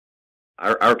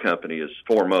Our company is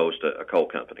foremost a coal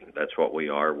company. That's what we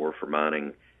are. We're for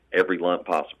mining every lump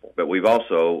possible. But we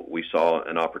saw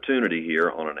an opportunity here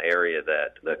on an area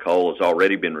that the coal has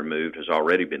already been removed, has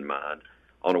already been mined,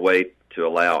 on a way to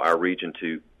allow our region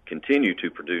to continue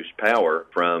to produce power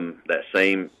from that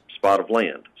same spot of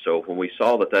land. So when we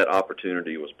saw that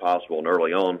opportunity was possible, and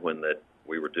early on when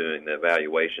we were doing the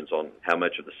evaluations on how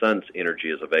much of the sun's energy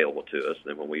is available to us,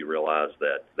 then when we realized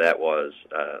that it was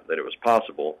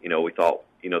possible, we thought,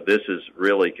 this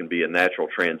can be a natural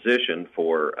transition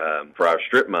for our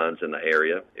strip mines in the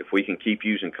area. If we can keep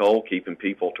using coal, keeping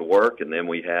people to work, and then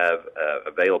we have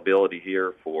availability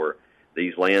here for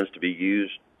these lands to be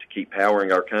used to keep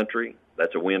powering our country,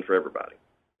 that's a win for everybody.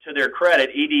 To their credit,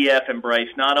 EDF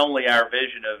embraced not only our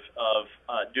vision of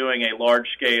doing a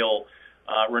large-scale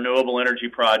renewable energy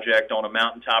project on a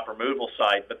mountaintop removal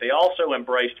site, but they also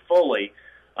embraced fully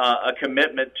a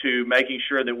commitment to making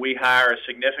sure that we hire a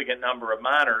significant number of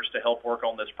miners to help work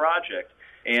on this project.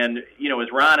 And,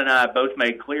 as Ryan and I both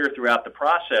made clear throughout the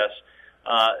process,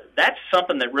 that's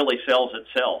something that really sells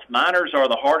itself. Miners are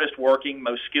the hardest working,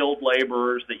 most skilled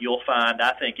laborers that you'll find,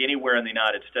 I think, anywhere in the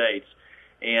United States.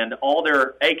 And all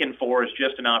they're aching for is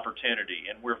just an opportunity.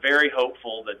 And we're very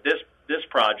hopeful that this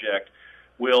project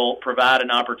will provide an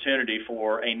opportunity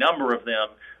for a number of them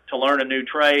to learn a new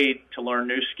trade, to learn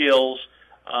new skills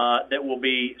that will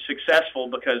be successful,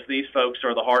 because these folks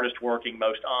are the hardest working,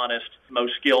 most honest,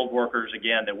 most skilled workers,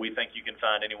 again, that we think you can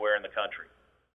find anywhere in the country.